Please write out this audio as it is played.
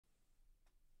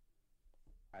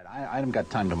I haven't got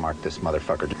time to mark this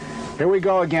motherfucker. Here we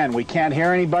go again. We can't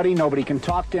hear anybody. Nobody can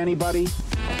talk to anybody.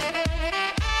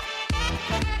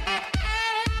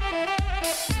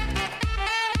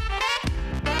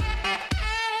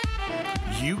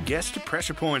 You guessed it,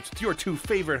 Pressure Points with your two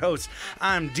favorite hosts.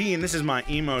 I'm D, and this is my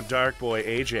emo dark boy,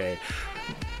 AJ.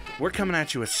 We're coming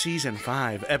at you with Season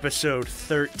 5, Episode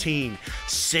 13,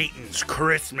 Satan's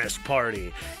Christmas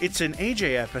Party. It's an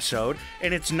AJ episode,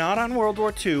 and it's not on World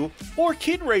War II or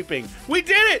kid raping. We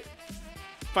did it!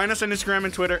 Find us on Instagram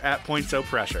and Twitter at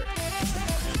PointSoPressure.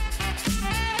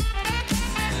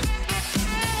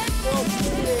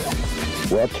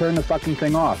 Well, turn the fucking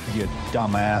thing off, you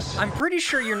dumbass. I'm pretty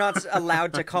sure you're not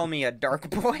allowed to call me a dark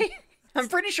boy. I'm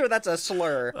pretty sure that's a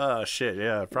slur. Oh, shit,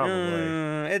 yeah,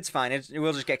 probably. It's fine.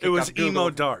 We'll just get kicked off. It was Google.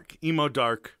 emo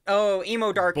dark. Oh,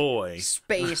 emo dark boy.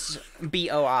 Space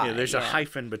B-O-I. Yeah, there's a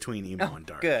hyphen between emo and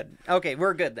dark. Good. Okay,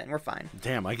 we're good then. We're fine.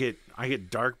 Damn, I get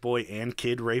dark boy and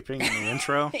kid raping in the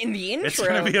intro. In the intro? It's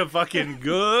gonna be a fucking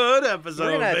good episode.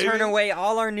 We're gonna baby. turn away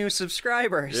all our new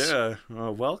subscribers. Yeah.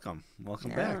 Welcome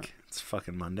back. It's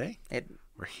fucking Monday.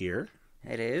 We're here.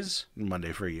 It is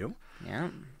Monday for you. Yeah.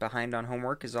 Behind on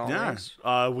homework as always.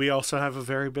 Yeah. We also have a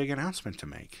very big announcement to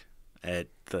make. At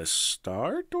the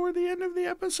start or the end of the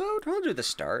episode? We'll do the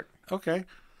start. Okay.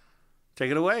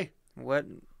 Take it away. What?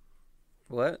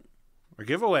 Our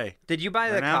giveaway. Did you buy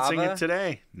We're the announcing kava? it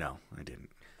today. No, I didn't.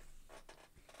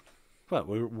 What?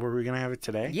 Were we going to have it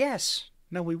today? Yes.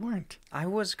 No, we weren't. I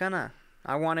was gonna.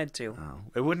 I wanted to. Oh,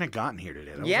 it wouldn't have gotten here today.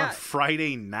 That was Yeah. on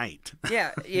Friday night.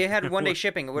 Yeah, you had one-day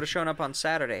shipping. It would have shown up on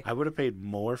Saturday. I would have paid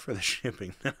more for the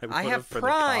shipping than I would I have for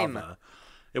Prime. the kava.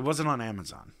 It wasn't on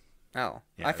Amazon. Oh,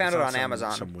 Yeah, I found it was on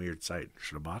Amazon. Some weird site.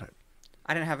 Should have bought it.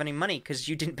 I didn't have any money because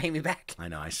you didn't pay me back. I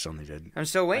know. I still needed. I'm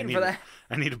still waiting for that.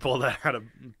 I need to pull that out of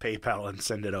PayPal and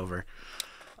send it over.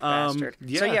 Bastard.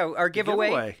 Yeah, So yeah, our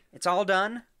giveaway, it's all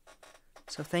done.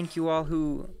 So thank you all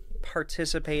who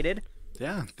participated.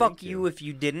 Yeah. Fuck you if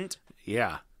you didn't.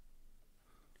 Yeah.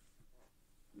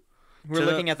 We're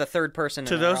looking at the third person.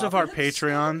 To those of our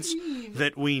Patreons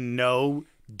that we know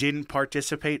didn't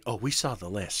participate, we saw the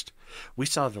list. We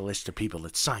saw the list of people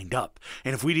that signed up.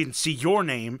 And if we didn't see your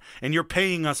name and you're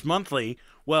paying us monthly,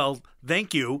 well,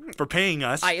 thank you for paying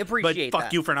us. I appreciate But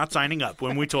fuck you for not signing up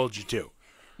when we told you to.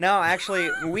 No,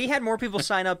 actually, we had more people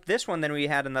sign up this one than we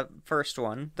had in the first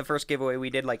one. The first giveaway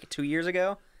we did like 2 years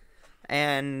ago.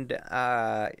 And,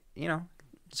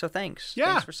 so thanks.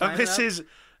 Yeah. Thanks for signing up.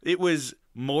 It was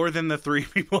more than the 3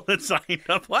 people that signed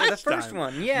up last time. The first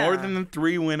one, yeah. More than the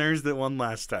 3 winners that won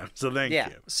last time. So thank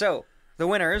you. So, the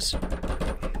winners...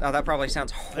 Oh, that probably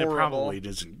sounds horrible. It probably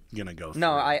isn't going to go through.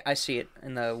 No, I see it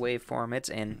in the waveform. It's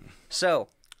in. So,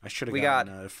 I should have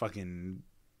gotten a fucking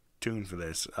tune for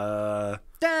this. Dun,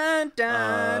 dun,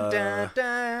 dun,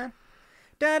 dun.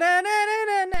 Da, da, da,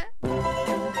 da,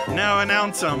 da. Now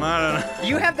announce them. I don't know.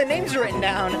 You have the names written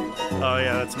down. Oh,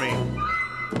 yeah, that's me.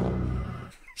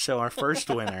 So our first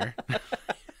winner...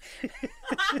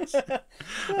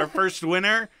 our first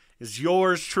winner is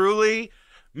yours truly...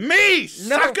 Me! No,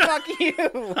 sucker! fuck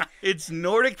you! It's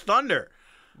Nordic Thunder.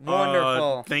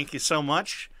 Wonderful. Thank you so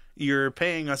much. You're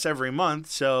paying us every month,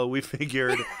 so we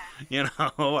figured,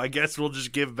 I guess we'll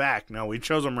just give back. No, we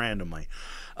chose them randomly.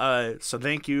 So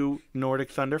thank you,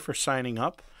 Nordic Thunder, for signing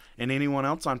up. And anyone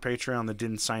else on Patreon that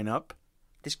didn't sign up.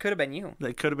 This could have been you.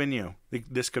 It could have been you.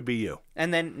 This could be you.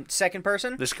 And then second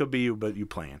person? This could be you, but you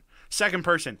playing. Second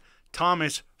person,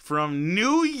 Thomas from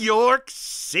New York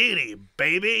City,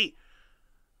 baby.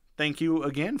 Thank you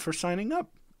again for signing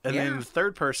up. And then the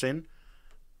third person,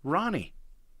 Ronnie.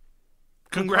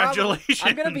 Congratulations.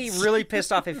 I'm going to be really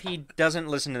pissed off if he doesn't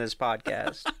listen to this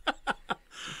podcast.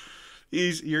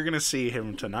 You're going to see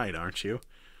him tonight, aren't you?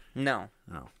 No.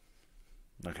 Oh.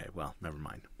 Okay, well, never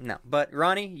mind. No. But,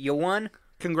 Ronnie, you won.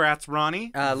 Congrats,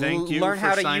 Ronnie. Thank you learn for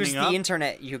how to signing use up. the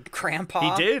internet, you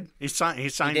grandpa. He did. He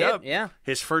signed up. Yeah.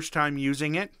 His first time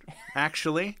using it,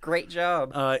 actually. Great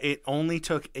job. It only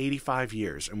took 85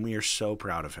 years, and we are so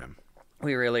proud of him.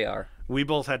 We really are. We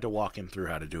both had to walk him through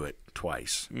how to do it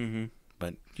twice. Mm-hmm.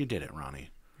 But you did it, Ronnie.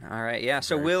 All right, yeah.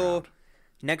 So Very proud.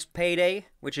 Next payday,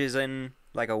 which is in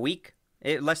like a week,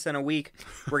 less than a week,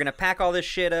 we're going to pack all this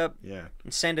shit up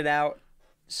and send it out.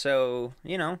 So,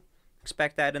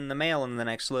 expect that in the mail in the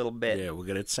next little bit. Yeah, we'll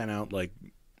get it sent out like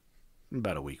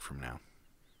about a week from now.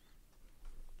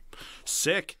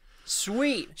 Sick.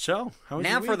 Sweet. So, how was now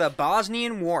your week? for the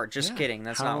Bosnian War. Just kidding.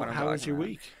 That's not what I'm talking about. How was your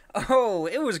week? Oh,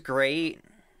 it was great.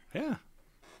 Yeah.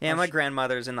 Yeah, my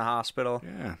grandmother's in the hospital.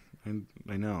 Yeah,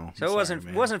 I know. So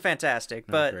it wasn't fantastic,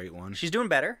 Not but a great one. She's doing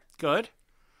better. Good.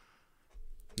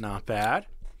 Not bad.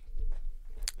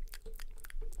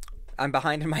 I'm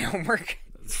behind in my homework.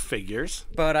 Figures.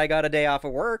 But I got a day off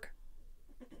of work.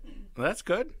 Well, that's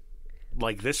good.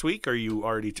 Like this week, or you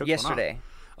already took yesterday.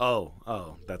 one off?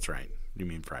 Oh, that's right. You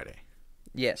mean Friday.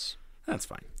 Yes. That's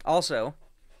fine. Also,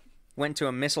 went to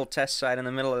a missile test site in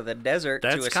the middle of the desert to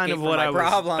escape kind of from what my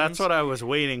problems. That's what I was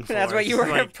waiting for. That's what you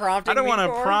were prompting I don't me want to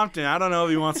for? prompt him. I don't know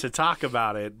if he wants to talk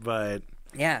about it, but...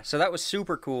 Yeah, so that was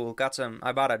super cool.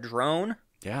 I bought a drone.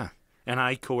 Yeah. And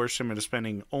I coerced him into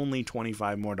spending only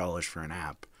 $25 more for an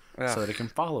app. So that it can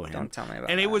follow him. Don't tell me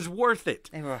about and that. it was worth it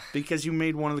Ugh. because you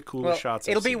made one of the coolest shots.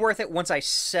 It'll be worth it once I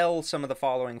sell some of the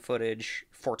following footage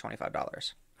for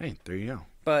 $25. Hey, there you go.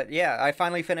 But yeah, I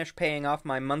finally finished paying off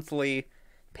my monthly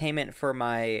payment for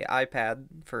my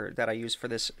iPad that I use for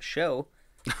this show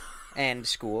and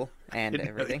school and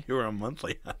everything. You were a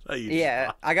monthly.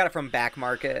 I got it from Back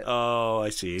Market. Oh, I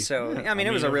see. So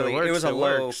it was a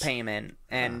low payment,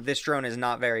 and this drone is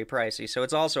not very pricey, so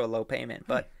it's also a low payment.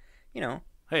 But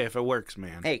hey, if it works,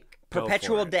 man. Hey,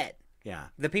 perpetual debt. Yeah.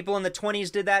 The people in the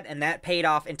 20s did that, and that paid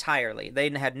off entirely. They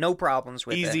had no problems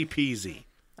with it. Easy peasy.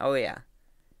 Oh, yeah.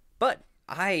 But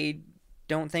I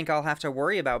don't think I'll have to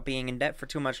worry about being in debt for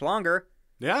too much longer.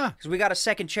 Yeah. Because we got a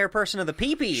second chairperson of the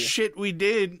PP. Shit, we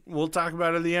did. We'll talk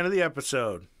about it at the end of the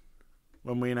episode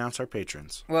when we announce our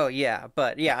patrons. Well, yeah.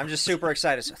 But, yeah, I'm just super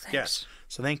excited. So thanks. Yes.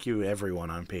 So thank you,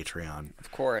 everyone on Patreon.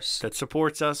 Of course. That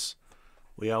supports us.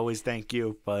 We always thank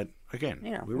you. But,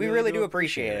 again, we really do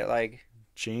appreciate it. Like,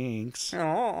 jinx.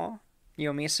 Oh, you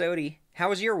owe me a sody. How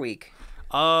was your week?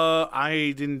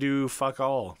 I didn't do fuck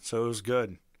all, so it was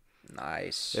good.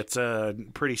 Nice. It's a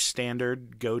pretty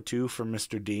standard go-to for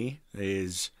Mr. D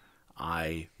is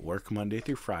I work Monday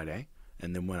through Friday,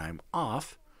 and then when I'm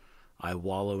off, I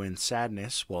wallow in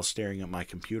sadness while staring at my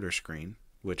computer screen,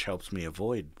 which helps me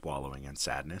avoid wallowing in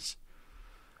sadness.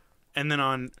 And then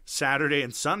on Saturday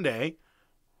and Sunday,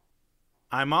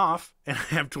 I'm off, and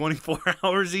I have 24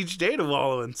 hours each day to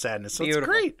wallow in sadness. So Beautiful.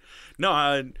 It's great. No,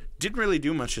 I didn't really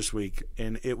do much this week,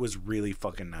 and it was really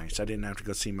fucking nice. I didn't have to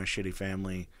go see my shitty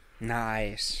family.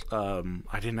 Nice. I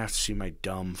didn't have to see my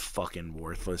dumb, fucking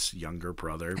worthless younger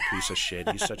brother. Piece of shit.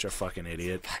 He's such a fucking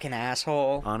idiot. Fucking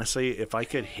asshole. Honestly, if I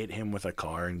could hit him with a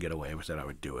car and get away with it, I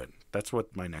would do it. That's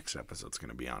what my next episode's going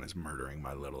to be on, is murdering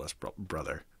my littlest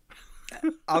brother.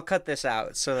 I'll cut this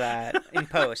out so that, in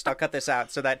post, I'll cut this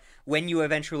out so that when you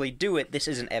eventually do it, this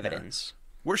isn't evidence.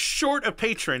 We're short a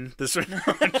patron this week.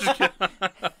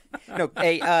 No,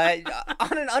 hey,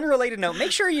 on an unrelated note,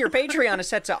 make sure your Patreon is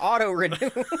set to auto-renew.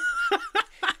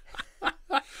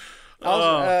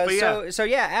 So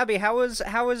yeah, Abby, how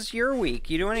was your week?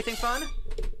 You do anything fun?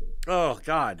 Oh,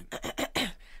 God.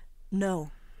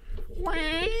 No.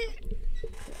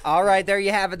 All right, there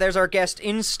you have it. There's our guest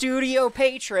in-studio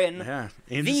patron. Yeah,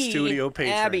 in-studio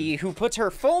patron. Abby, who puts her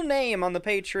full name on the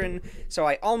patron, so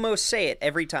I almost say it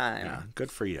every time. Yeah,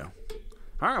 good for you.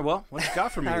 All right, well, what you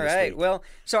got for me All this right, week? well,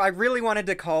 so I really wanted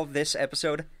to call this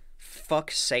episode Fuck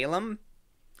Salem.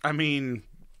 I mean...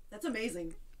 That's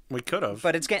amazing. We could have.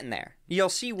 But it's getting there. You'll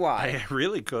see why. I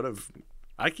really could have.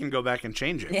 I can go back and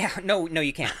change it. Yeah, no,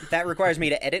 you can't. That requires me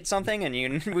to edit something,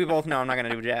 and we both know I'm not going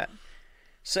to do that.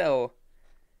 So...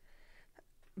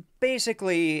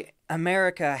 basically,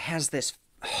 America has this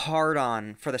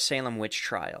hard-on for the Salem witch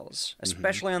trials,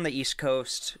 especially on the East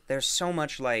Coast. There's so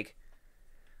much like,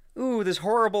 ooh, this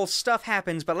horrible stuff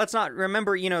happens, but let's not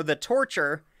remember, the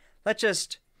torture. Let's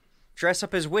just dress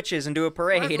up as witches and do a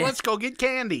parade. Let's go get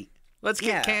candy. Let's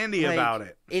get candy about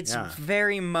it. It's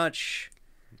very much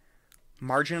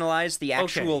marginalized, the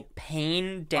actual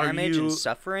pain, damage, and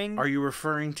suffering. Are you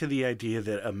referring to the idea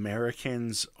that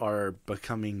Americans are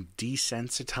becoming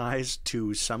desensitized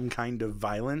to some kind of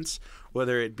violence,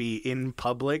 whether it be in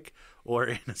public or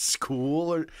in a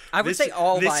school? Or I would say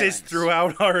all this violence. is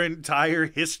throughout our entire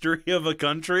history of a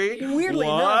country? Weirdly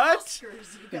what?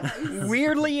 enough.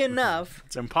 Weirdly enough.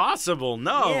 It's impossible.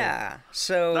 No. Yeah.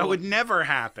 So that would never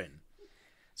happen.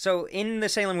 So in the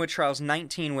Salem witch trials,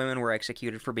 19 women were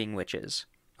executed for being witches.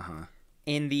 Uh-huh.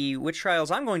 In the witch trials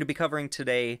I'm going to be covering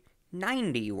today,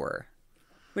 90 were.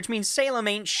 Which means Salem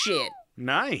ain't shit.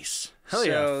 Nice. Hell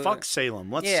yeah. Fuck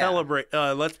Salem. Let's celebrate.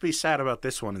 Let's be sad about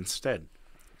this one instead.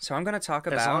 So I'm going to talk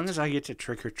about... As long as I get to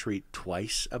trick-or-treat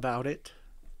twice about it,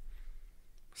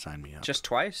 sign me up. Just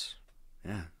twice?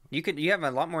 Yeah. You have a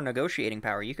lot more negotiating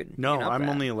power. You could... No, I'm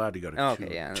only allowed to go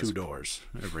to two doors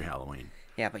every Halloween.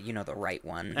 Yeah, but you know the right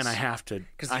ones. And I have to...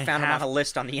 Because you found them on a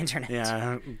list on the internet.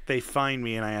 Yeah, they find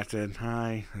me and I have to...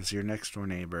 Hi, this is your next door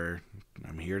neighbor.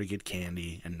 I'm here to get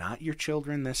candy. And not your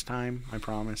children this time, I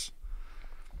promise.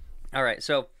 All right,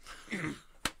 so...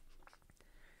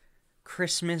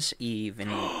 Christmas Eve in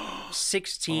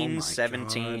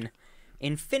 1617,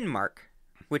 in Finnmark,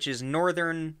 which is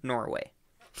northern Norway.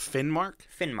 Finnmark?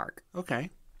 Finnmark. Okay.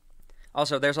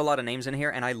 Also, there's a lot of names in here,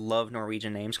 and I love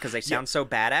Norwegian names because they sound so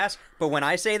badass. But when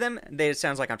I say them, it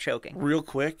sounds like I'm choking. Real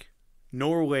quick,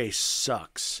 Norway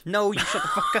sucks. No, you shut the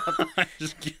fuck up.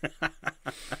 Just kidding.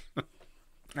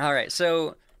 All right,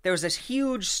 so there was this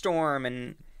huge storm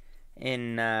in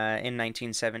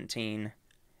 1917,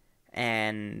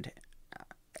 and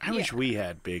I wish we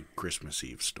had big Christmas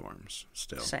Eve storms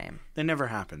still. Same. That never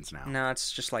happens now. No,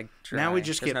 it's just like dry. Now we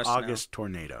just There's get no August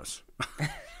tornadoes.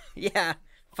 Yeah.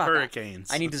 Fuck. Hurricanes.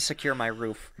 I need to secure my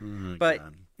roof. Oh, but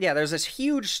God. yeah, there's this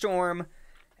huge storm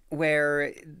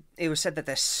where it was said that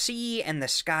the sea and the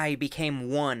sky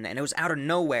became one, and it was out of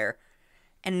nowhere.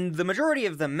 And the majority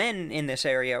of the men in this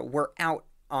area were out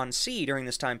on sea during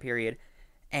this time period,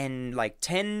 and like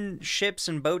 10 ships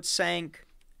and boats sank,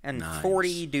 and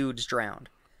 40 dudes drowned,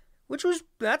 which was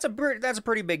that's a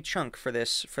pretty big chunk for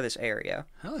this area.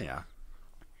 Hell yeah.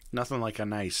 Nothing like a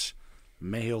nice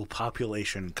male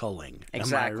population culling.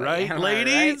 Exactly. Am I right, Am I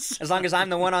ladies? right? As long as I'm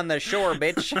the one on the shore,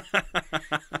 bitch.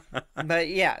 But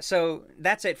yeah, so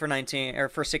that's it for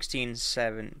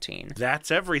 1617.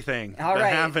 That's everything All that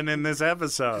right. happened in this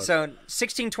episode. So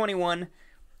 1621,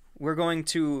 we're going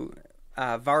to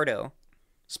Vardo,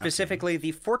 specifically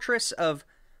the fortress of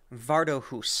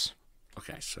Vardohus.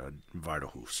 Okay, so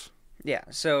Vardohus. Yeah,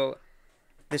 so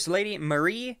this lady,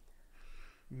 Marie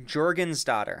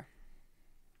Jorgensdatter.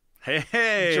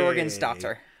 Hey!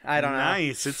 Jorgensdatter. I don't know.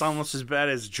 Nice. It's almost as bad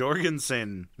as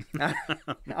Jorgensen.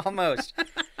 Almost.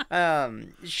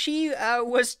 She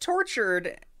was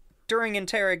tortured during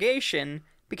interrogation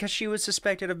because she was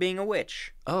suspected of being a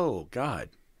witch. Oh, God.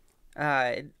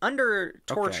 Under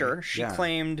torture, Okay, she yeah.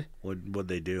 claimed... What'd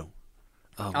they do?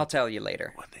 I'll tell you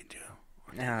later. What'd they do?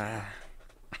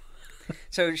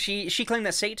 So she claimed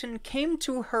that Satan came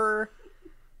to her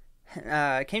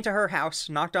house,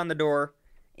 knocked on the door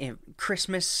in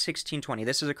Christmas 1620.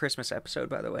 This is a Christmas episode,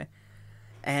 by the way.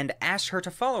 And asked her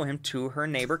to follow him to her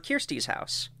neighbor Kirsty's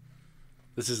house.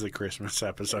 This is the Christmas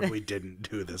episode. We didn't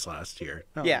do this last year.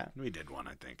 No, Yeah. We did one,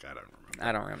 I think. I don't remember.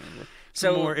 I don't remember.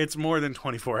 So It's more than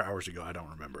 24 hours ago. I don't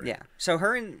remember it. yeah. So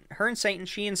her and Satan,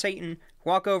 she and Satan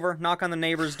walk over, knock on the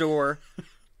neighbor's door.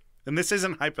 And this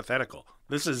isn't hypothetical.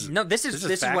 This is This is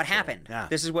what factual. happened. Yeah.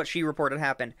 This is what she reported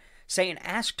happened. Satan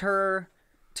asked her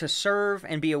to serve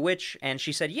and be a witch, and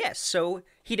she said yes. So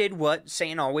he did what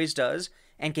Satan always does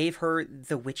and gave her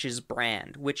the witch's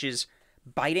brand, which is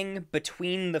biting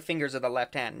between the fingers of the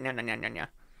left hand. No, no, no, no, no.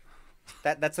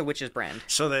 That's the witch's brand.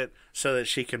 so that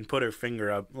she can put her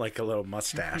finger up like a little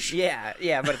mustache. Yeah,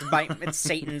 but it's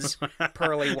Satan's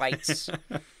pearly whites.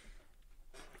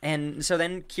 And so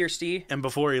then Kirsty, And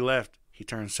before he left, he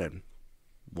turned and said,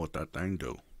 "What that thing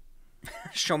do?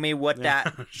 show me what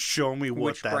that... Show me what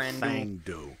Which that brand do?" thing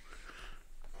do."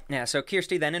 Yeah, so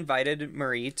Kirsty then invited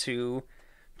Marie to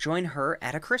join her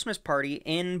at a Christmas party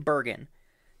in Bergen.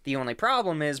 The only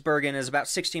problem is Bergen is about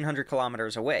 1,600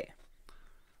 kilometers away.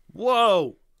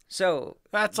 Whoa! So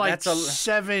That's like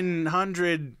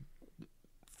 700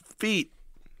 feet.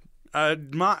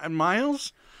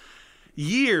 Miles?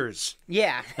 Years.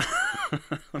 yeah.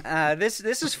 This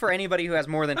is for anybody who has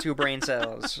more than 2 brain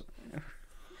cells,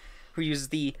 who use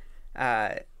the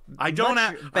I don't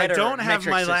have my metric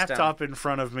system. laptop in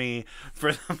front of me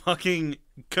for the fucking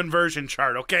conversion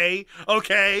chart, okay?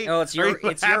 Okay. Oh, it's Are your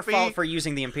you happy? fault for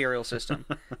using the imperial system.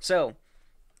 So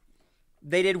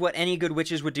they did what any good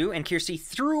witches would do, and Kirsty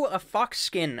threw a fox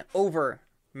skin over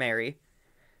Mary,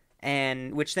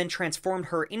 and which then transformed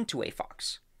her into a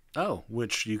fox. Oh,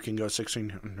 which you can go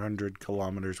 1,600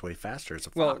 kilometers way faster as a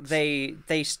fox. Well,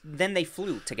 they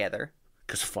flew together.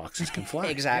 Because foxes can fly.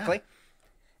 Exactly. Yeah.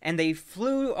 And they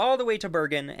flew all the way to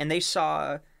Bergen, and they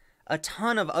saw a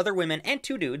ton of other women and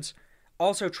 2 dudes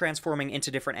also transforming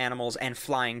into different animals and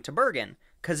flying to Bergen,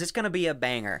 because it's going to be a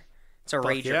banger. It's a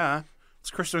rager. Yeah. It's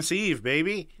Christmas Eve,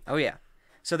 baby. Oh, yeah.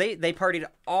 So they partied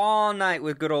all night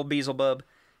with good old Beelzebub,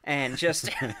 and just...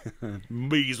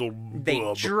 Measle They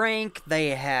bub. drank, they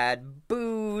had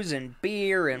booze and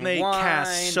beer and They wine.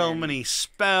 cast so and many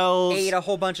spells. ate a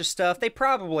whole bunch of stuff. They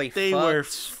probably They fucked. were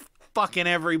fucking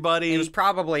everybody. It was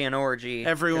probably an orgy.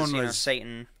 Everyone 'cause, you know, was-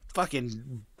 Satan.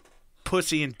 fucking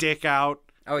pussy and dick out.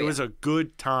 Oh, It yeah. was a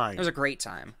good time. It was a great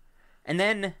time. And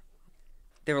then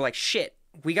they were like, shit,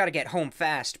 we got to get home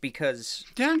fast because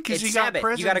Yeah, because it's you got Sabbath.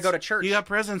 presents. You got to go to church. You got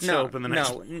presents to open the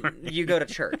next morning. You go to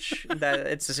church.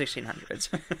 It's the 1600s.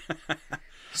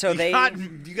 So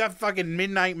You got fucking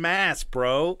midnight mass,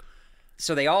 bro.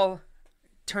 So they all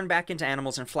turn back into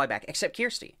animals and fly back, except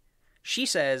Kirsty. She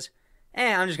says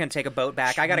I'm just going to take a boat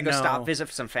back. I got to go No. visit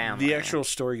some family. The actual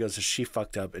story goes is she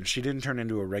fucked up, and she didn't turn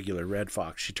into a regular red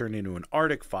fox. She turned into an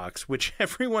Arctic fox, which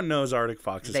everyone knows Arctic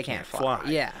foxes They can't fly.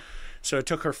 Yeah. So it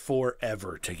took her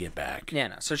forever to get back. Yeah,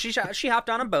 no. So she hopped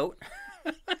on a boat,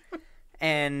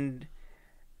 and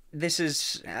this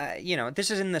is,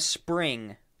 this is in the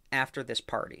spring after this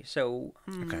party. So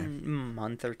a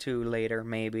month or two later,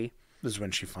 maybe. This is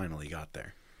when she finally got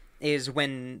there. Is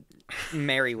when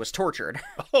Mary was tortured.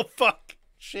 Oh, fuck.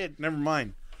 Shit, never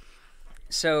mind.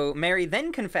 So Mary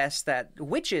then confessed that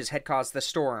witches had caused the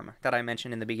storm that I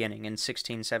mentioned in the beginning in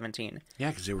 1617. Yeah,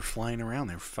 because they were flying around.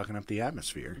 They were fucking up the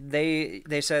atmosphere. They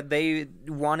said they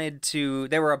wanted to...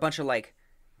 There were a bunch of, like,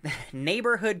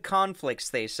 neighborhood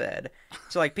conflicts, they said.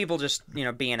 So, like, people just,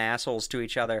 being assholes to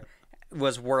each other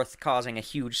was worth causing a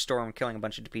huge storm, killing a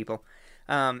bunch of people.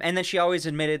 And then she always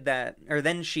admitted that... Or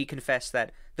then she confessed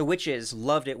that the witches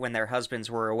loved it when their husbands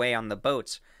were away on the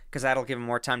boats, because that'll give them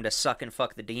more time to suck and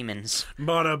fuck the demons.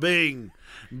 Bada bing.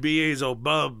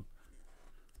 Beelzebub.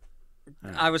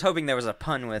 I was hoping there was a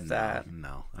pun with that.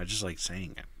 No, I just like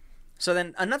saying it. So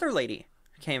then another lady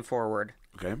came forward.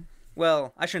 Okay.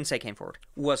 Well, I shouldn't say came forward.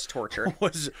 Was tortured.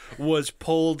 was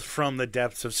pulled from the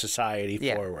depths of society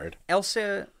forward.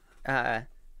 Elsa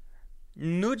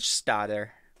Nudstader.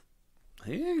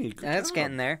 Hey, good That's job.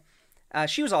 getting there.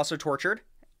 She was also tortured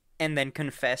and then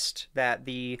confessed that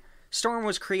the storm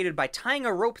was created by tying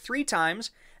a rope 3 times,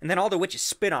 and then all the witches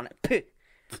spit on it.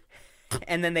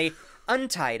 And then they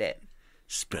untied it.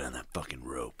 Spit on that fucking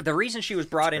rope. The reason she was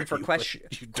brought in for You dirty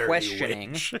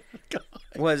questioning witch.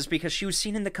 was because she was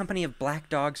seen in the company of black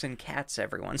dogs and cats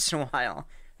every once in a while.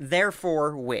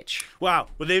 Therefore, witch. Wow,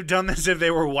 would they have done this if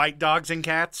they were white dogs and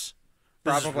cats?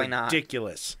 This Probably is not.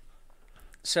 ridiculous.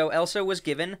 So Elsa was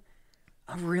given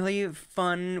a really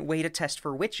fun way to test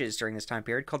for witches during this time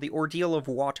period called the Ordeal of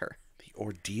Water. The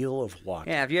Ordeal of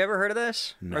Water. Yeah, have you ever heard of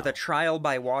this? No. Or the Trial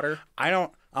by Water? I'm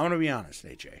going to be honest,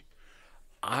 AJ.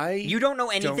 You don't know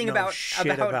anything don't know shit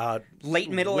about late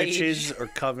Middle witches Age? or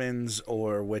covens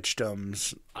or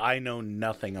witchdoms. I know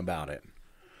nothing about it.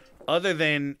 Other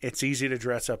than it's easy to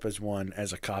dress up as one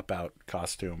as a cop-out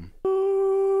costume.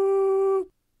 All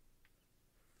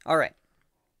right.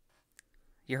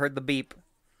 You heard the beep.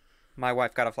 My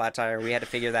wife got a flat tire. We had to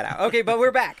figure that out. Okay, but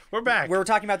we're back. We're back. We were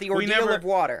talking about the Ordeal of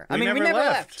Water. We never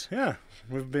left. Yeah,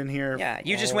 we've been here. Yeah,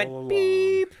 you just all went along.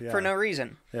 beep Yeah. for no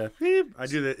reason. Yeah, beep. I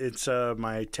do that. It's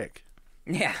my tick.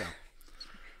 Yeah.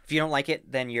 If you don't like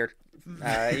it, then you're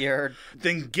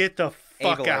Then get the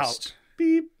fuck ableist. out.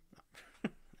 Beep.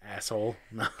 Asshole.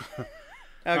 No.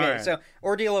 Okay, right. so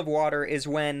Ordeal of Water is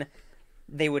when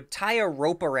they would tie a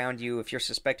rope around you if you're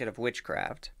suspected of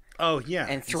witchcraft Oh yeah.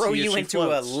 and throw See if you she into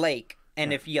floats. a lake.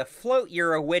 And if you float,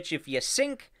 you're a witch. If you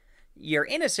sink, you're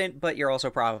innocent, but you're also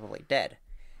probably dead.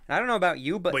 And I don't know about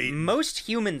you, but Wait. most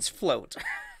humans float.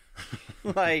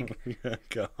 Like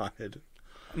God.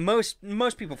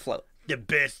 most people float. The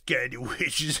best kind of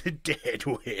witch is a dead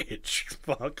witch.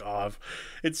 Fuck off.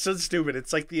 It's so stupid.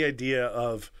 It's like the idea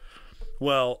of,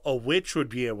 well, a witch would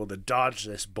be able to dodge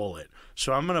this bullet.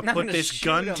 So I'm going to put gonna this shoot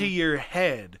gun 'em. to your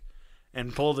head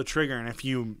and pull the trigger. And if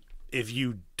you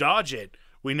dodge it,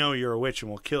 we know you're a witch and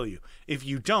we'll kill you. If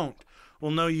you don't,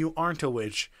 we'll know you aren't a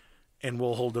witch and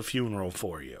we'll hold a funeral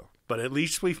for you. But at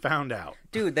least we found out.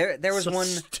 Dude, there was So one...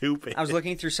 stupid. I was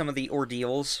looking through some of the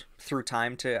ordeals through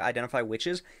time to identify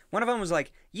witches. One of them was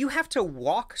like, you have to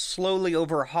walk slowly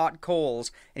over hot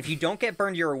coals. And if you don't get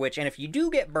burned, you're a witch. And if you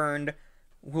do get burned,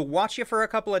 we'll watch you for a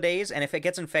couple of days. And if it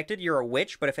gets infected, you're a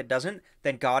witch. But if it doesn't,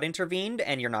 then God intervened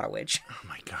and you're not a witch. Oh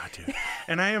my God, dude.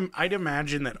 And I'd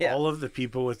imagine that Yeah. all of the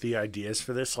people with the ideas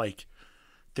for this, like,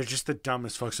 they're just the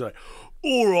dumbest fucks. They're like,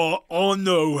 all right, I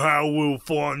know how we'll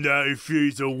find out if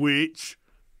she's a witch.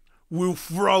 We'll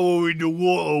throw her in the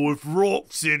water with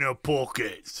rocks in her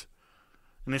pockets.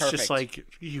 And it's just Perfect. like,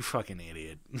 you fucking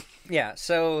idiot. Yeah,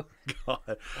 so...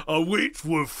 God, a witch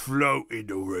will float in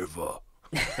the river.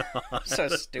 So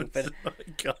stupid. Oh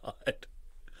my God.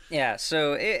 Yeah,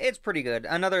 so it's pretty good.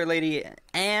 Another lady,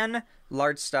 Anne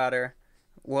Lardstader,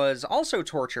 was also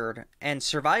tortured and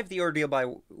survived the ordeal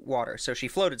by water. So she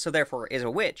floated, so therefore is a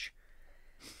witch.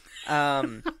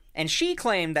 And she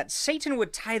claimed that Satan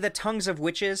would tie the tongues of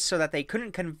witches so that they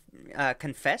couldn't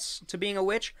confess to being a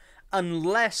witch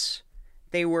unless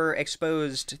they were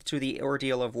exposed to the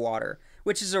ordeal of water,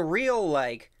 which is a real,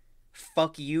 like,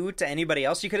 fuck you to anybody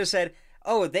else. You could have said,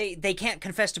 oh, they can't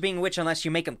confess to being a witch unless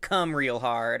you make them come real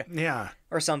hard. Yeah.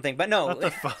 Or something, but no. What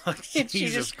the fuck? She's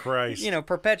Jesus just, Christ.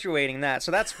 perpetuating that,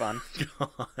 so that's fun.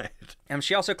 God.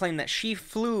 She also claimed that she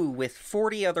flew with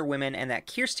 40 other women and that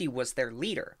Kirsty was their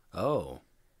leader. Oh.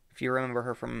 if you remember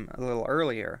her from a little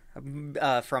earlier,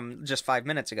 from just 5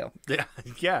 minutes ago.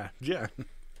 Yeah.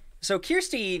 So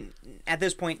Kirsty, at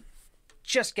this point,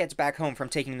 just gets back home from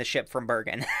taking the ship from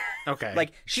Bergen. Okay.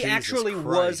 Like, she Jesus actually Christ.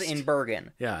 was in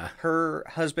Bergen. Yeah. Her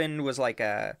husband was like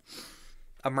a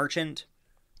merchant.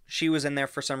 She was in there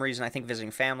for some reason, I think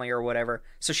visiting family or whatever.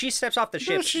 So she steps off the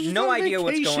ship, she's no on idea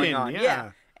what's going vacation, on.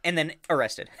 yeah. And then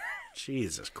arrested.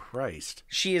 Jesus Christ.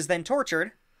 She is then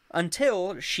tortured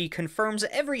until she confirms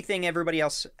everything everybody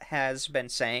else has been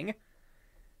saying.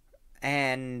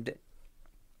 And,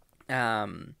 yeah,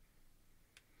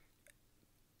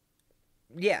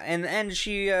 and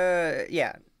she,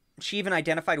 she even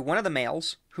identified one of the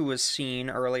males who was seen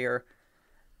earlier,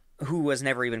 who was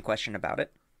never even questioned about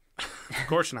it. Of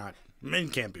course not. Men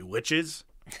can't be witches.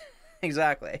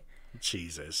 Exactly.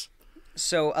 Jesus.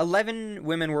 So 11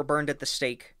 women were burned at the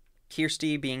stake,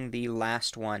 Kirsty being the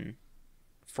last one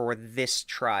for this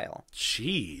trial.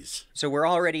 Jeez. So we're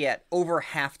already at over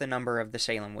half the number of the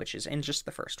Salem witches in just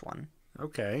the first one.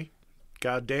 Okay.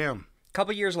 Goddamn.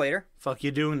 Couple years later. Fuck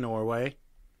you doing, Norway?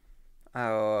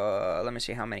 Let me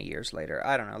see how many years later.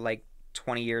 I don't know, like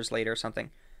 20 years later or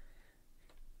something.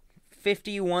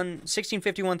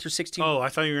 1651 through 1653. Oh, I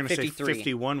thought you were going to say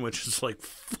 51, which is like,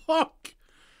 fuck.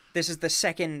 This is the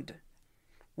second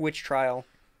witch trial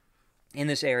in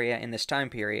this area in this time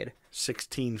period.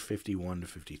 1651 to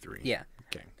 53. Yeah.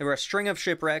 Okay. There were a string of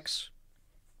shipwrecks.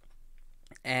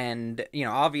 And, you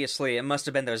know, obviously it must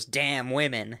have been those damn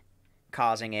women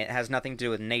causing it. It has nothing to do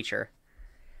with nature.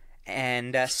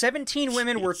 And 17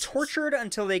 women were tortured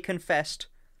until they confessed,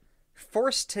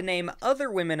 forced to name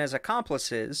other women as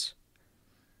accomplices,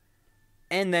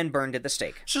 and then burned at the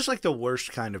stake. It's just like the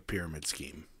worst kind of pyramid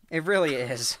scheme. It really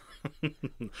is.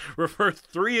 Refer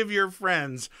 3 of your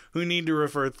friends who need to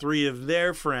refer 3 of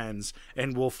their friends,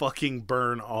 and we'll fucking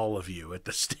burn all of you at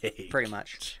the stake. Pretty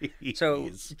much. Jeez. So,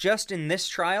 just in this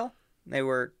trial, they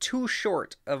were 2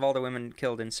 short of all the women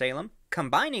killed in Salem.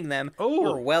 Combining them,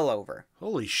 were well over.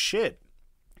 Holy shit.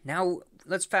 Now,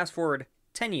 let's fast forward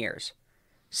 10 years.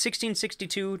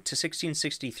 1662 to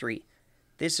 1663.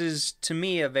 This is, to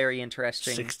me, a very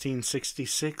interesting...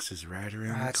 1666 is right around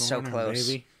the corner, it's so close.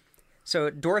 baby.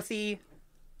 So, Dorothy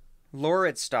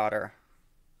Lauritsdottir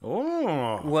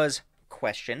was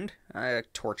questioned,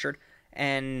 tortured,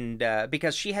 and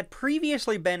because she had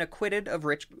previously been acquitted of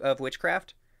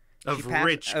witchcraft. Of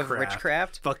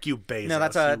witchcraft. Fuck you, Bezos. No,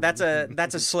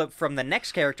 that's a slip from the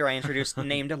next character I introduced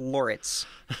named Loritz.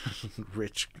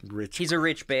 Rich. He's a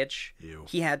rich bitch. Ew.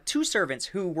 He had 2 servants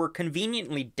who were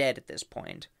conveniently dead at this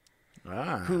point.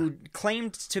 Who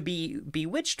claimed to be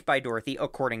bewitched by Dorothy,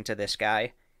 according to this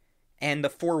guy, and the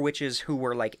 4 witches who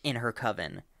were like in her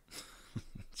coven.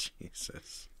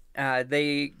 Jesus.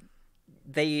 The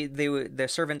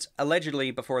servants allegedly,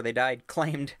 before they died,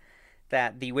 claimed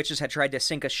that the witches had tried to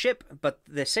sink a ship, but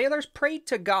the sailors prayed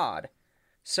to God,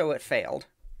 so it failed.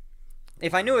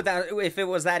 If I knew if it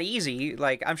was that easy,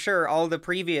 like, I'm sure all the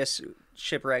previous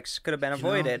shipwrecks could have been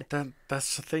avoided.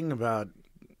 That's the thing about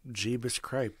Jeebus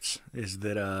Cripes, is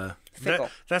that Fickle.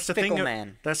 That's the Fickle thing.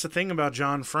 man. That's the thing about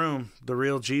John Froome, the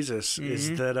real Jesus,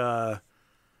 is that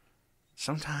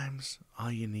sometimes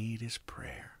all you need is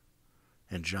prayer.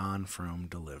 And John Froome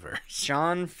delivers.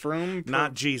 John Froome...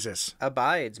 Not Jesus.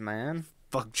 Abides, man.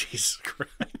 Fuck Jesus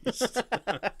Christ.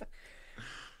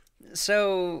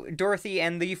 So, Dorothy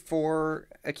and the 4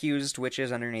 accused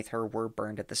witches underneath her were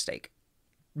burned at the stake.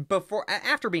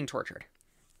 After being tortured.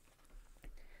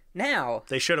 Now...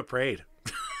 They should have prayed.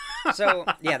 So,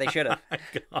 yeah, they should have.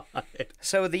 God.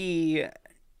 So,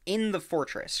 in the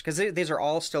fortress, because these are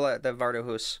all still at the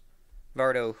Vardøhus.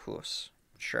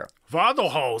 Sure.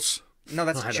 Vardøhus. No,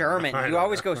 that's German. You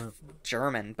always go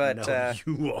German, but No,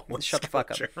 you always shut the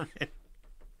fuck up. German.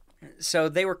 So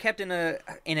they were kept in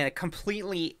a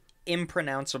completely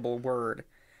impronounceable word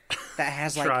that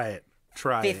has like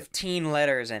Try 15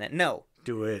 letters in it. No.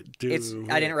 Do it.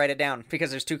 I didn't write it down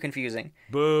because it's too confusing.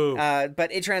 Boo.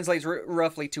 But it translates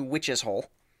roughly to witch's hole.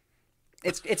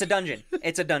 It's a dungeon.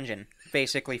 It's a dungeon,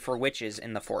 basically, for witches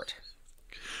in the fort.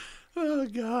 Oh,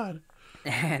 God.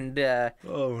 And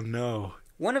oh, no.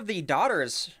 one of the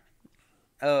daughters,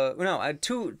 two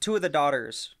of the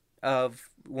daughters of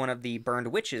one of the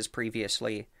burned witches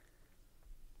previously,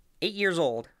 8 years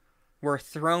old, were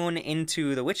thrown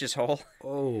into the witch's hole.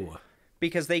 Oh.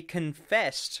 Because they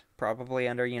confessed, probably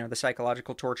under, the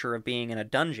psychological torture of being in a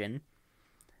dungeon,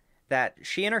 that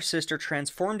she and her sister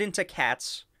transformed into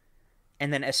cats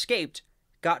and then escaped,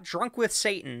 got drunk with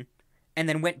Satan, and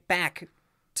then went back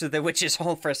to the witch's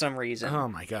hole for some reason. Oh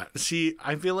my God. See,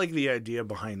 I feel like the idea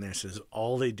behind this is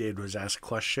all they did was ask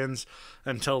questions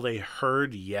until they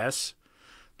heard yes.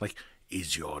 Like,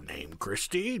 is your name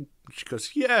Christine? She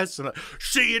goes, yes. And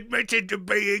she admitted to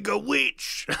being a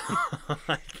witch.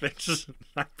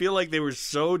 I feel like they were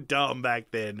so dumb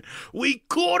back then. We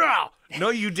caught her. No,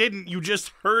 you didn't. You just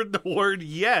heard the word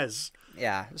yes.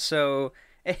 Yeah. So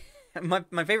my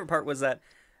favorite part was that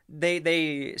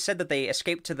they said that they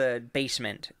escaped to the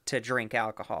basement to drink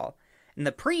alcohol. And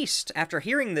the priest, after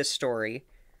hearing this story,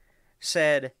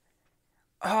 said,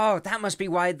 oh, that must be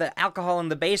why the alcohol in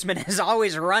the basement is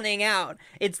always running out.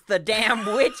 It's the damn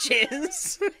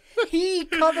witches. He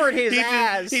covered his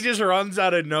ass. He just runs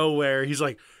out of nowhere. He's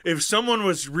like, if someone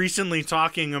was recently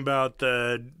talking about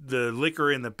the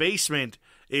liquor in the basement,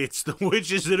 it's the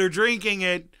witches that are drinking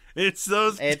it. It's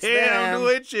those damn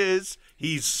witches.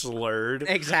 He's slurred.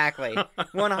 Exactly.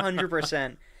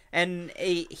 100%. And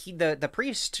the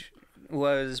priest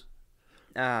was...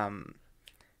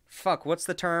 Fuck, what's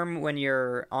the term when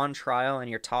you're on trial and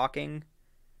you're talking?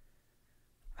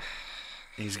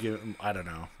 He's giving, I don't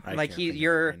know.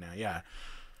 You're right now. Yeah.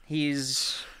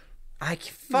 He's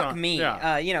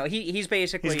Yeah. He's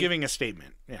basically he's giving a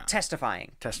statement. Yeah.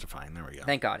 Testifying. There we go.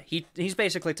 Thank God. He's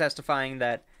basically testifying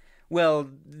that, well,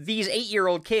 these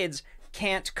 8-year-old kids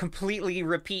can't completely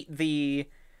repeat the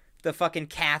fucking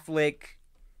Catholic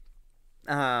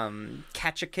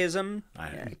catechism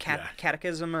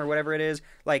or whatever it is,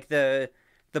 like the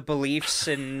beliefs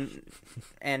and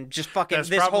just fucking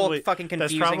whole fucking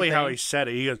confusing that's probably thing. how he said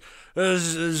it. He goes,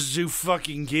 those two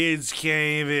fucking kids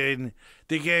can't even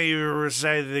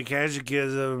recite the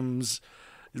catechisms.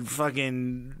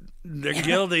 Fucking, they're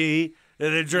guilty.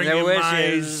 They're drinking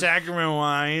my sacrament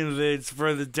wine that's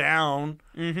further down.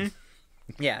 Mm-hmm.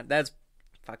 Yeah, that's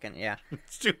fucking, yeah.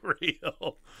 It's too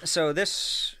real. So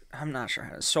this, I'm not sure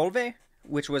how to... Solveig,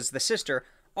 which was the sister,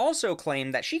 also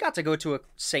claimed that she got to go to a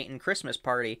Satan Christmas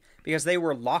party because they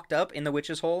were locked up in the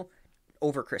witch's hole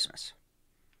over Christmas.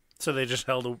 So they just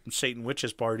held a Satan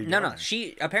witches party? No.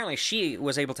 Apparently she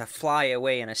was able to fly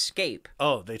away and escape.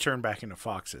 Oh, they turned back into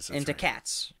foxes. Into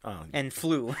cats. Oh. And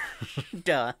flew.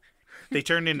 Duh. They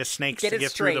turned into snakes to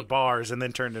get through the bars and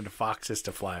then turned into foxes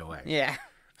to fly away. Yeah.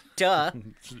 Duh.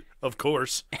 Of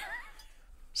course.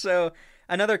 So,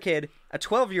 another kid, a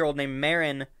 12-year-old named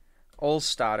Maren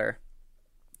Olstadter.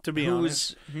 To be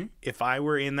honest, if I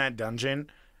were in that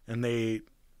dungeon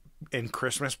and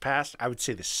Christmas passed, I would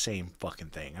say the same fucking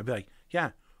thing. I'd be like,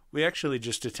 yeah, we actually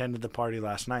just attended the party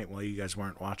last night while you guys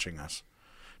weren't watching us.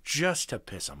 Just to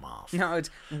piss them off. No, it's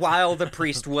while the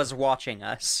priest was watching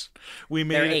us. We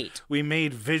made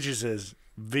visages.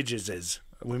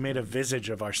 We made a visage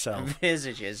of ourselves.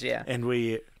 Visages, yeah. And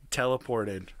we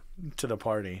teleported to the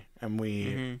party, and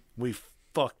we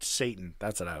fucked Satan.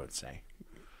 That's what I would say.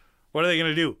 What are they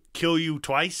gonna do? Kill you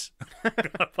twice?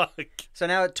 Fuck. So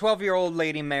now, a 12-year-old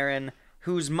lady, Maren,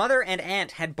 whose mother and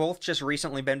aunt had both just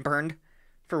recently been burned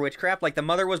for witchcraft. Like, the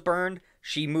mother was burned,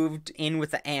 she moved in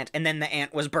with the aunt, and then the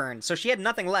aunt was burned. So she had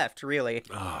nothing left, really.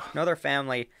 No other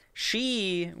family.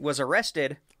 She was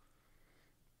arrested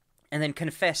and then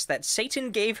confessed that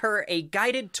Satan gave her a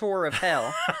guided tour of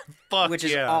hell. Which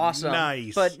is awesome.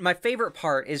 Nice. But my favorite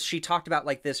part is she talked about,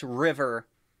 like, this river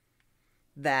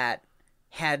that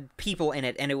had people in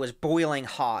it, and it was boiling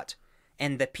hot,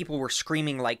 and the people were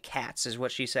screaming like cats, is what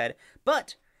she said.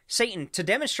 But Satan, to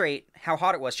demonstrate how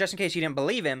hot it was, just in case you didn't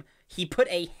believe him, he put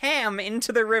a ham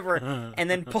into the river and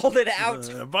then pulled it out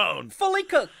bone fully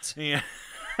cooked. Yeah.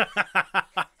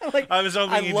 I was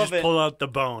hoping you just pull out the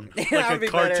bone like a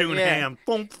cartoon ham.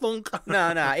 Thunk, thunk.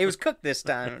 No, it was cooked this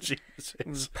time. Jesus. It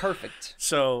was perfect.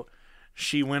 So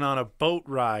she went on a boat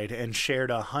ride and shared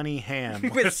a honey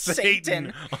ham with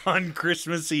Satan on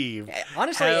Christmas Eve.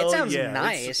 Honestly, it sounds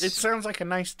nice. It sounds like a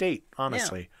nice date,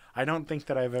 honestly. Yeah. I don't think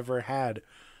that I've ever had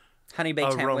honey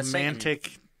baked ham with Satan.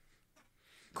 Romantic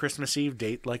Christmas Eve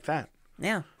date like that.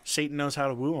 Yeah. Satan knows how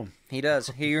to woo him. He does.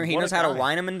 He knows how to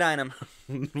wine him and dine him.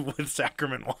 With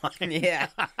sacrament wine. Yeah.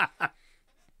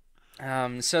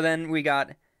 So then we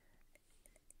got...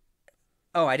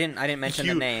 Oh, I didn't mention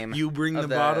the name. You bring the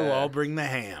bottle, I'll bring the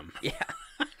ham. Yeah.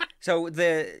 So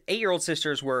the 8-year-old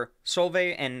sisters were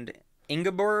Solveig and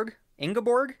Ingeborg.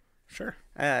 Ingeborg? Sure.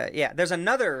 Yeah. There's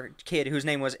another kid whose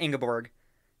name was Ingeborg,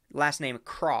 last name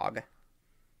Krog.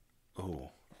 Oh,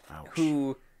 ouch.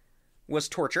 Who was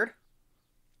tortured.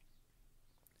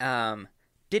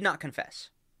 Did not confess.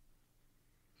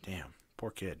 Damn, poor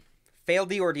kid. Failed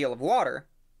the ordeal of water.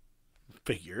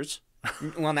 Figures.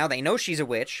 Well, now they know she's a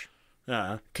witch.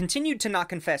 Continued to not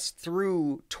confess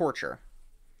through torture.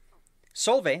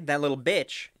 Solveig, that little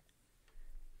bitch,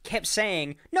 kept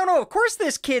saying, No, of course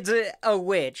this kid's a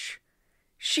witch.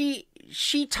 She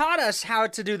taught us how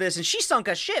to do this, and she sunk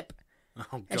a ship. Oh,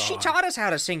 God. And she taught us how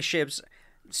to sink ships.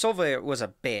 Solveig was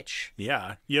a bitch.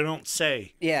 Yeah, you don't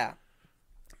say. Yeah.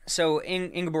 So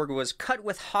Ingeborg was cut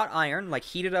with hot iron, like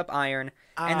heated up iron,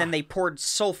 and then they poured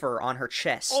sulfur on her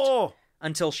chest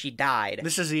until she died.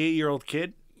 This is the 8-year-old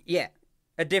kid? Yeah.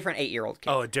 A different 8-year-old kid.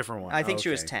 Oh, a different one. I think she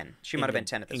was 10. She might have been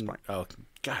 10 at this point. Oh,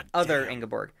 God Other damn.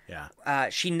 Ingeborg. Yeah.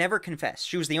 She never confessed.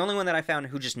 She was the only one that I found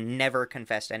who just never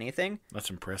confessed anything. That's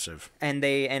impressive. And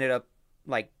they ended up,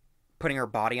 like, putting her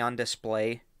body on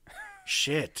display.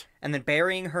 Shit. And then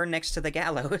burying her next to the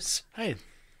gallows. Hey.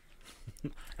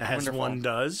 As Wonderful. one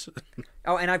does.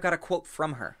 Oh, and I've got a quote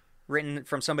from her, written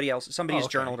from somebody's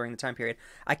journal during the time period.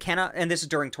 I cannot, and this is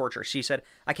during torture. She said,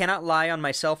 "I cannot lie on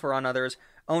myself or on others.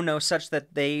 Oh no, such can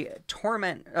they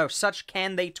torment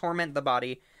the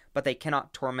body, but they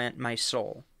cannot torment my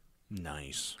soul."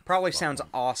 Nice. Probably sounds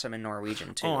awesome in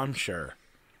Norwegian too. Oh, I'm sure.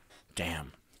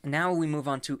 Damn. Now we move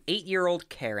on to 8-year-old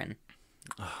Karen.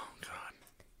 Oh,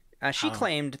 God. She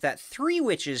claimed that 3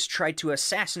 witches tried to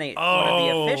assassinate one of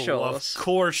the officials. Of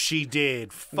course she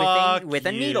did. Fuck with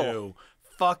a needle.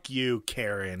 Fuck you,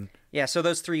 Karen. Yeah, so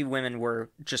those 3 women were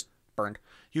just burned.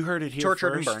 You heard it here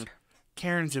Tortured first. and burned.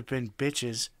 Karens have been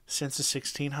bitches since the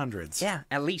 1600s. Yeah,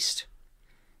 at least.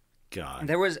 God.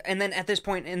 There was, and then at this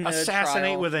point in the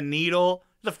Assassinate trial, with a needle?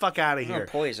 The fuck out of here.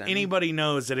 poison. Anybody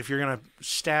knows that if you're going to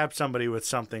stab somebody with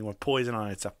something with poison on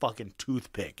it, it's a fucking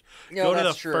toothpick. No, Go to the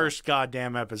that's true. first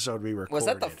goddamn episode we recorded. Was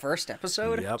that the first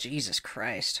episode? Yep. Jesus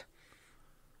Christ.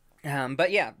 But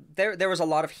yeah, there was a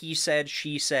lot of he said,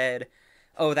 she said.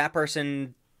 Oh, that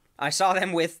person, I saw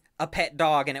them with a pet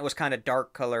dog and it was kind of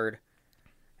dark colored.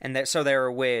 And so they're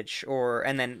a witch.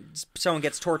 And then someone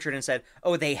gets tortured and said,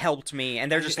 oh, they helped me.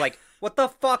 And they're just like, what the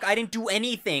fuck? I didn't do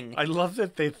anything. I love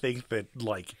that they think that,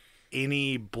 like,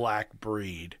 any black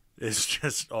breed is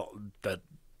just,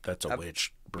 that's a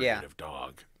witch breed of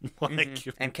dog. Like,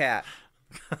 And cat.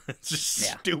 it's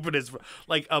just stupid as,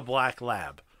 like, a black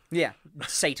lab. Yeah.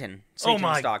 Satan. Oh Satan's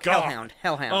my dog. God.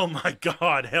 Hellhound. Oh my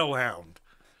God, Hellhound.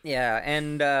 Yeah,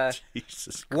 and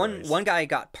Jesus Christ. one guy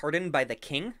got pardoned by the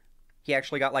king. He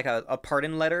actually got like a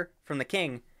pardon letter from the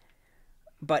king,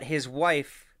 but his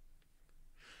wife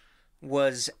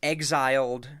was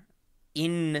exiled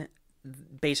in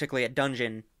basically a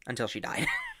dungeon until she died.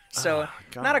 So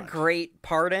not a great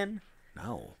pardon.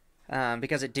 No.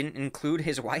 Because it didn't include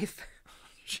his wife.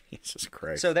 Jesus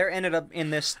Christ. So there ended up in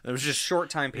this it was just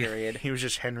short time period. He was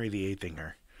just Henry VIII-ing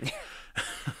her.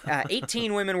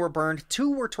 18 women were burned,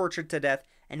 2 were tortured to death,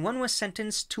 and 1 was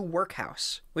sentenced to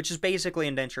workhouse, which is basically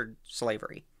indentured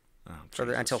slavery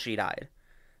until she died.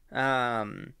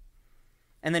 And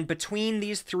then between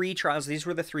these 3 trials, these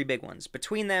were the 3 big ones.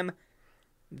 Between them,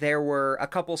 there were a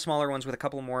couple smaller ones with a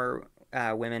couple more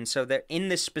women. So that in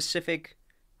this specific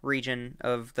region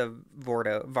of the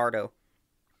Vardo,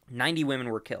 90 women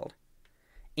were killed.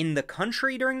 In the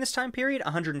country during this time period,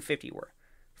 150 were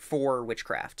for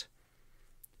witchcraft.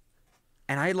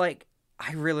 And I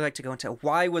really like to go into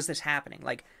why was this happening?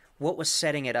 Like, what was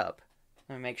setting it up?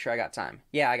 Let me make sure I got time.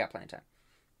 Yeah, I got plenty of time.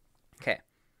 Okay.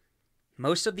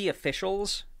 Most of the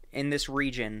officials in this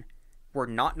region were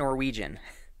not Norwegian.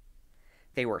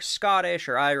 They were Scottish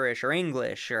or Irish or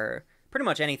English or pretty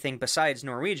much anything besides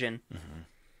Norwegian. Mm-hmm.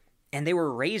 And they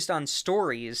were raised on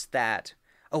stories that,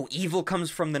 oh, evil comes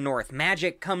from the north.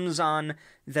 Magic comes on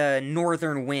the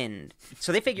northern wind.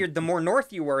 So they figured the more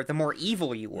north you were, the more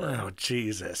evil you were. Oh,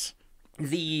 Jesus.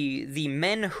 The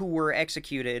men who were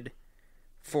executed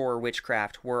for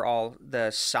witchcraft were all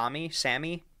the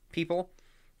Sami people,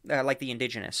 like the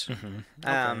indigenous. Mm-hmm.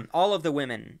 Okay. All of the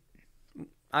women,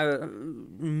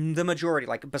 the majority,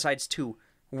 like besides 2,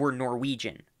 were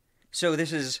Norwegian. So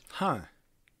this is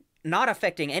not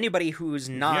affecting anybody who's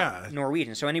not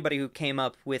Norwegian. So anybody who came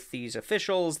up with these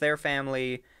officials, their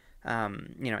family,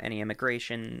 any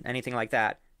immigration, anything like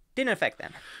that, didn't affect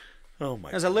them. Oh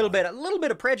my! There's a little bit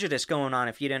of prejudice going on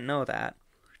if you didn't know that.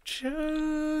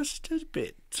 Just a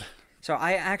bit. So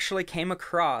I actually came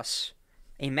across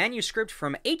a manuscript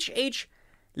from H.H.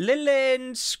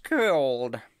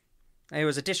 Lillenskjold. He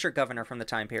was a district governor from the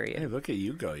time period. Hey, look at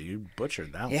you go. You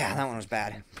butchered that one. Yeah, that one was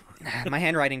bad. My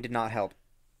handwriting did not help.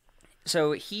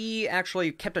 So he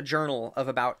actually kept a journal of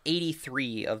about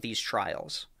 83 of these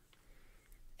trials.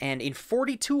 And in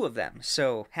 42 of them,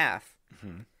 so half,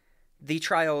 the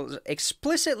trials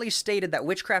explicitly stated that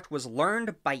witchcraft was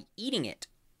learned by eating it.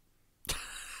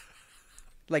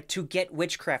 Like, to get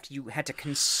witchcraft, you had to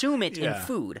consume it in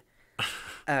food.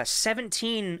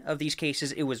 17 of these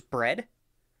cases, it was bread.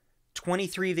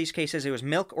 23 of these cases, it was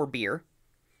milk or beer.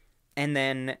 And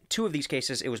then 2 of these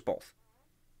cases, it was both.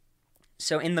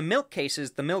 So in the milk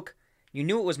cases, the milk, you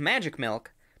knew it was magic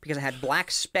milk because it had black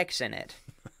specks in it.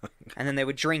 And then they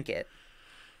would drink it.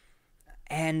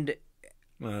 And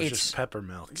Well, it's just pepper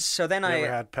milk. So then you ever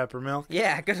had pepper milk?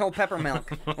 Yeah, good old pepper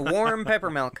milk. Warm pepper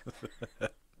milk.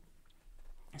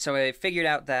 So I figured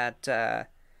out that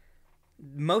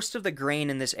most of the grain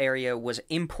in this area was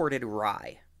imported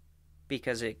rye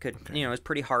because it could, it was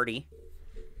pretty hardy.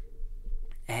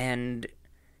 And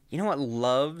you know what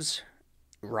loves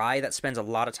rye that spends a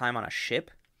lot of time on a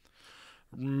ship?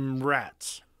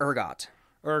 Rats. Ergot.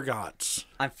 Ergots.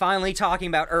 I'm finally talking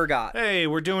about ergot. Hey,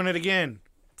 we're doing it again.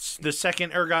 It's the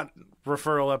second ergot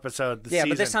referral episode this season.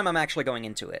 But this time I'm actually going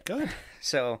into it. Good.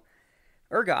 So,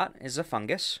 ergot is a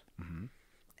fungus,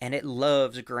 and it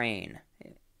loves grain.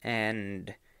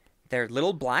 And they're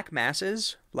little black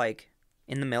masses, like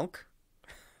in the milk,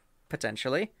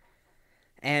 potentially.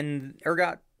 And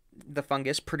ergot, the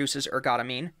fungus, produces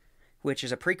ergotamine, which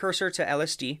is a precursor to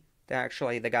LSD.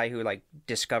 Actually, the guy who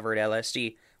discovered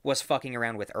LSD was fucking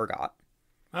around with ergot.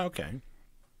 Okay.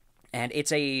 And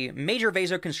it's a major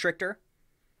vasoconstrictor,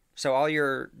 so all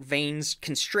your veins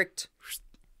constrict.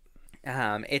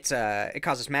 It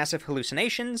causes massive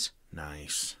hallucinations.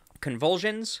 Nice.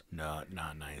 Convulsions. No,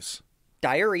 not nice.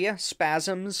 Diarrhea,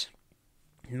 spasms,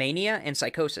 mania, and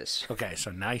psychosis. Okay,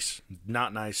 so nice,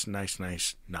 not nice, nice,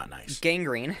 not nice.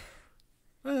 Gangrene.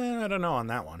 I don't know on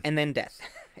that one. And then death,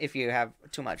 if you have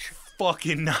too much.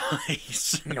 Fucking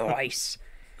nice. Nice.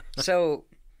 So,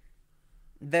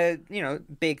 the,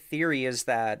 big theory is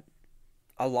that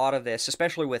a lot of this,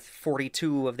 especially with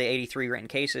 42 of the 83 written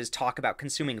cases, talk about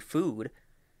consuming food.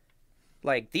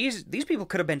 Like, these people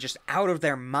could have been just out of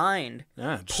their mind,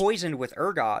 poisoned with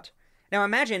ergot. Now,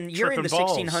 imagine you're in the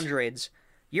 1600s,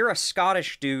 you're a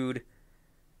Scottish dude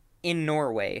in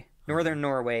Norway, northern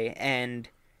Norway, and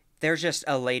there's just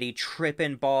a lady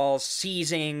tripping balls,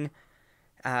 seizing,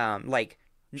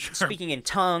 speaking in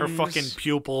tongues. Her fucking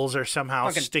pupils are somehow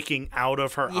sticking out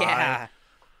of her eye.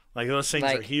 Like, those things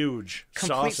are huge.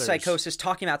 Complete saucers. Psychosis,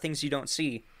 talking about things you don't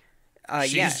see.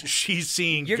 She's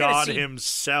seeing God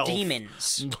himself.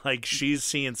 Demons. Like, she's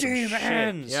seeing some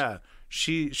shit. Yeah.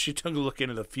 She took a look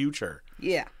into the future.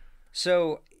 Yeah.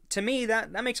 So, to me,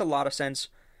 that makes a lot of sense,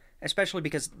 especially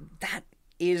because that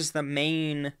is the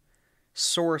main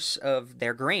source of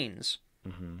their grains,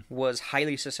 was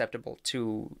highly susceptible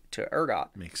to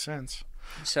ergot. Makes sense.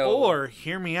 So, or,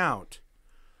 hear me out.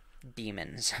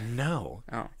 Demons. No.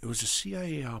 Oh. It was a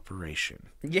CIA operation.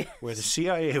 Yeah. Where the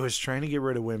CIA was trying to get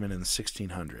rid of women in the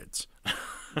 1600s.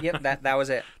 Yep, that was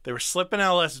it. They were slipping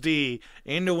LSD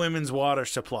into women's water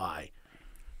supply.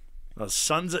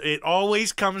 It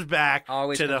always comes back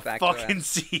to the fucking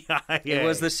CIA. It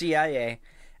was the CIA.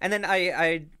 And then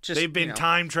I just... They've been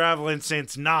time traveling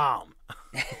since Nam.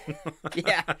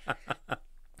 Yeah.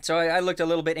 So I looked a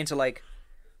little bit into,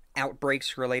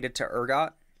 outbreaks related to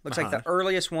ergot. Looks like the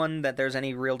earliest one that there's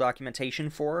any real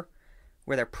documentation for,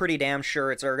 where they're pretty damn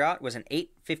sure it's ergot, was in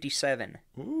 857.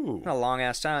 Ooh. A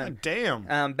long-ass time. God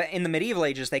damn. But in the medieval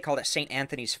ages, they called it St.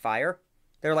 Anthony's Fire.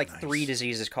 There are 3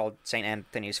 diseases called St.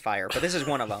 Anthony's Fire, but this is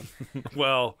one of them.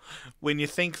 Well, when you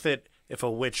think that if a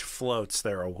witch floats,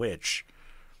 they're a witch,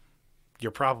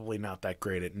 you're probably not that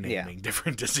great at naming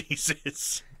different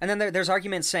diseases. And then there's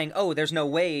arguments saying, oh, there's no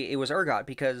way it was ergot,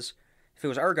 because if it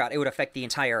was ergot, it would affect the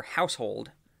entire household.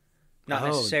 Not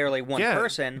necessarily one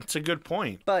person. That's a good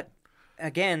point. But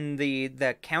again,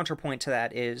 the counterpoint to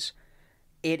that is,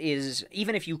 it is,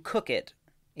 even if you cook it,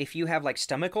 if you have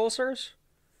stomach ulcers,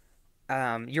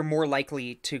 you're more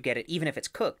likely to get it even if it's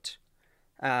cooked,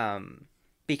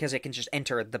 because it can just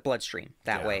enter the bloodstream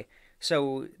that way.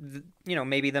 So,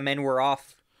 maybe the men were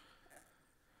off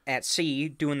at sea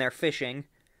doing their fishing.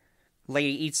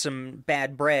 Lady eats some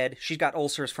bad bread. She's got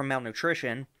ulcers from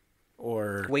malnutrition.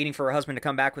 Or waiting for her husband to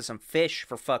come back with some fish,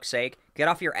 for fuck's sake. Get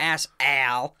off your ass,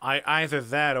 Al. Either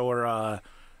that or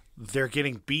they're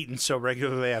getting beaten so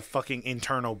regularly they have fucking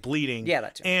internal bleeding. Yeah,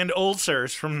 that too. And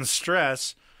ulcers from the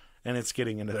stress, and it's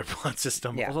getting into their blood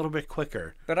system a little bit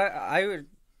quicker. But I would...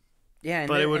 Yeah,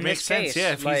 but it would make sense,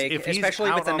 if he's especially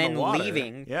out with the on men the water,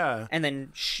 leaving, and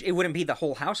then it wouldn't be the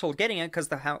whole household getting it, because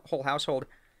the whole household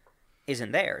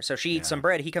isn't there. So she eats some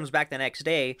bread, he comes back the next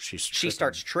day, she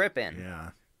starts tripping.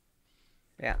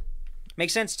 Yeah.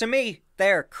 Makes sense to me.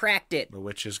 There, cracked it. The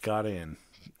witches got in.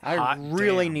 I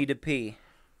really need to pee.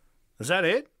 Is that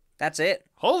it? That's it.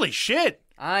 Holy shit!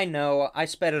 I know. I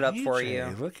sped it up for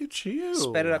you. Look at you.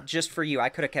 Sped it up just for you. I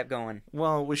could have kept going.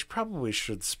 Well, we probably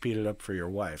should speed it up for your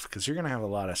wife, because you're going to have a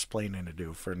lot of explaining to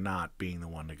do for not being the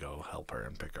one to go help her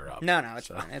and pick her up. No, it's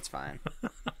fine. It's fine.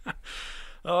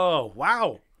 Oh,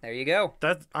 wow. There you go.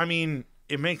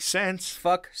 It makes sense.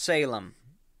 Fuck Salem.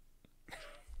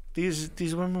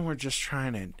 These women were just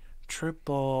trying trip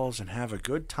balls and have a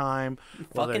good time.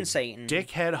 while Fucking their Satan.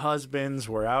 Dickhead husbands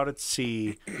were out at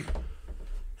sea.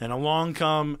 And along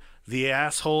come the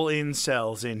asshole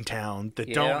incels in town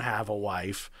that don't have a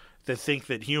wife, that think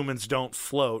that humans don't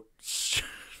float.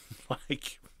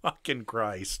 Like, fucking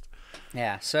Christ.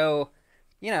 Yeah, so,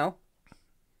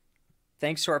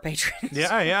 thanks to our patrons.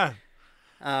 Yeah.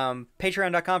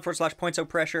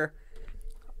 Patreon.com/pointsopressure.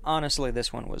 Honestly,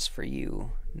 this one was for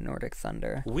you, Nordic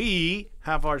Thunder. We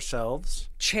have ourselves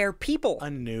Chair people a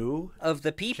new... of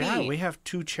the PP. Yeah, we have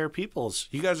 2 chair peoples.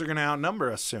 You guys are going to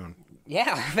outnumber us soon.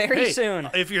 Yeah, very soon.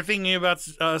 If you're thinking about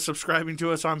subscribing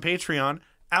to us on Patreon,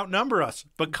 outnumber us.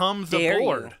 Become the Dare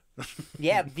board.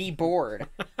 Yeah, the board.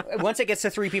 Once it gets to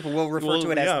 3 people, we'll refer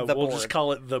to it as the board. We'll just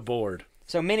call it the board.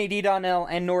 So Mini D.L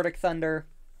and Nordic Thunder,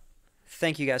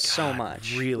 thank you guys so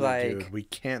much. Really, dude. We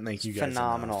can't thank you guys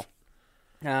phenomenal.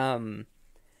 enough.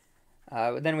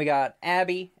 Then we got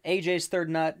Abby, AJ's Third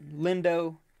Nut,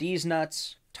 Lindo, D's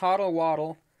Nuts, Toddle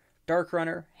Waddle, Dark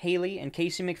Runner, Haley, and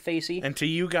Casey McFacey. And to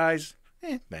you guys,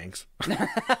 thanks.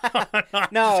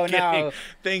 No.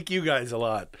 Thank you guys a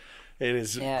lot. It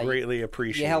is greatly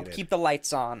appreciated. You help keep the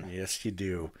lights on. Yes, you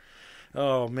do.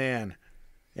 Oh, man.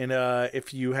 And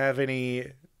if you have any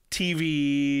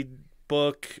TV,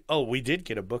 book... Oh, we did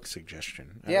get a book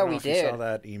suggestion. I don't know if you saw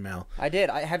that email. I did.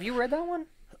 Have you read that one?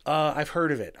 I've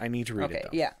heard of it. I need to read it, though.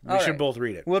 Yeah. We should both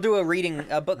read it. We'll do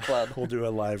a book club. We'll do a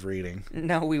live reading.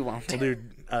 No, we won't. We'll do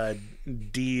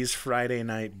D's Friday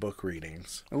night book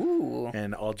readings. Ooh.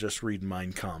 And I'll just read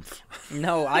Mein Kampf.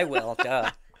 No, I will.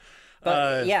 Duh.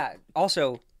 But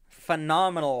also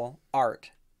phenomenal art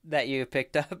that you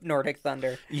picked up, Nordic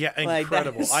Thunder. Yeah,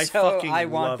 incredible. I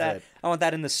want love that. it. I want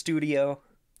that in the studio.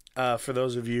 For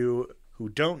those of you who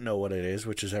don't know what it is,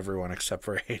 which is everyone except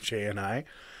for AJ and I,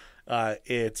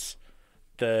 it's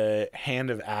the hand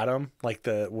of Adam, like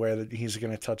where he's going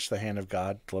to touch the hand of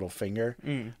God, the little finger,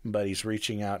 but he's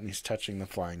reaching out and he's touching the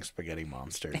flying spaghetti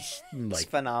monsters. It's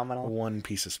phenomenal. One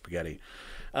piece of spaghetti.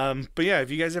 But yeah,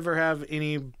 if you guys ever have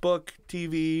any book,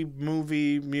 TV,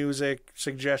 movie, music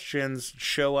suggestions,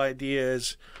 show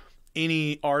ideas,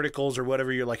 any articles or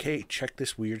whatever, you're like, hey, check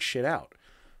this weird shit out.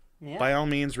 Yeah. By all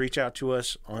means, reach out to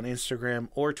us on Instagram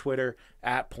or Twitter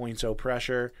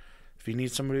 @PointsOPressure. If you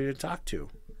need somebody to talk to,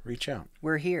 reach out.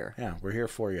 We're here. Yeah, we're here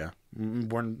for you.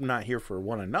 We're not here for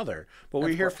one another, but we're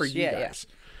here for you guys.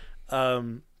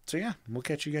 So yeah, we'll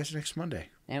catch you guys next Monday.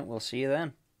 And we'll see you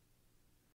then.